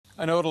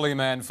An elderly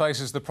man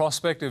faces the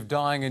prospect of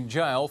dying in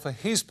jail for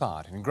his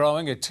part in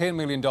growing a $10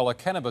 million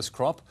cannabis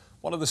crop,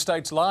 one of the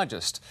state's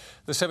largest.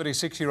 The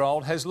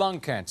 76-year-old has lung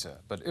cancer,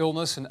 but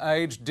illness and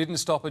age didn't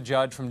stop a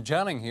judge from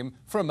jailing him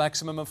for a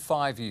maximum of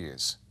 5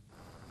 years.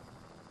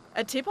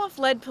 A tip-off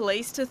led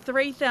police to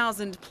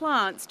 3,000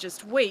 plants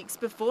just weeks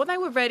before they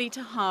were ready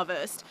to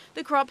harvest.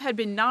 The crop had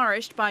been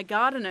nourished by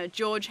gardener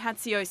George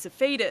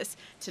Hatziosafidis.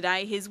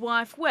 Today his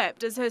wife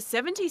wept as her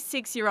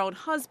 76-year-old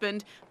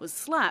husband was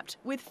slapped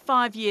with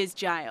 5 years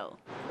jail.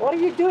 What are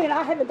you doing?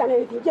 I haven't done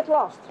anything. Get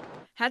lost.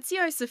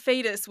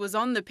 Hatziosafidis was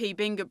on the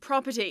Pibinga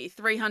property,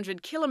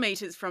 300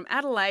 kilometres from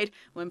Adelaide,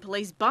 when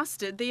police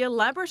busted the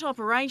elaborate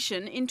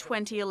operation in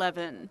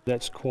 2011.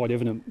 That's quite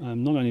evident,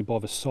 not only by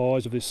the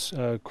size of this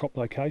crop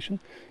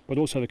location, but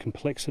also the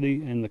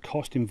complexity and the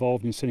cost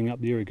involved in setting up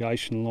the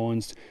irrigation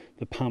lines,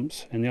 the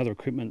pumps and the other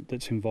equipment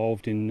that's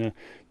involved in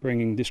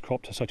bringing this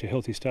crop to such a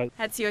healthy state.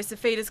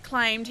 Hatziosafidis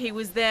claimed he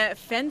was there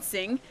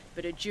fencing,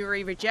 but a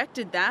jury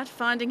rejected that,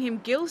 finding him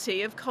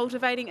guilty of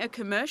cultivating a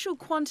commercial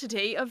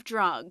quantity of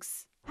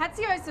drugs.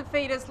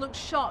 Hatziosafidis looked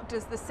shocked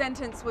as the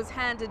sentence was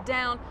handed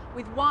down.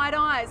 With wide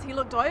eyes, he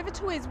looked over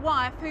to his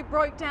wife, who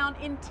broke down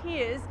in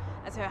tears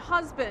as her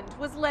husband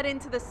was led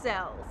into the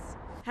cells.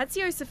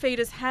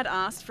 Hatziosafidis had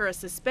asked for a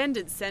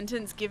suspended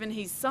sentence given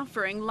he's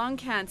suffering lung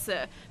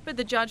cancer, but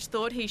the judge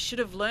thought he should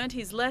have learned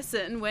his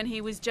lesson when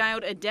he was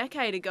jailed a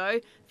decade ago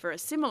for a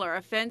similar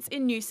offence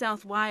in New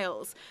South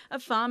Wales. A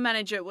farm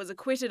manager was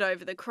acquitted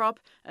over the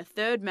crop, a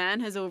third man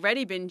has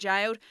already been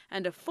jailed,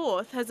 and a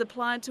fourth has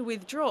applied to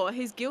withdraw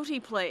his guilty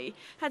plea.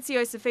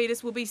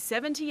 Hatziosafidis will be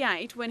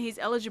 78 when he's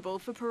eligible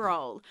for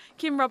parole.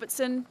 Kim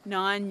Robertson,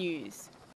 9 News.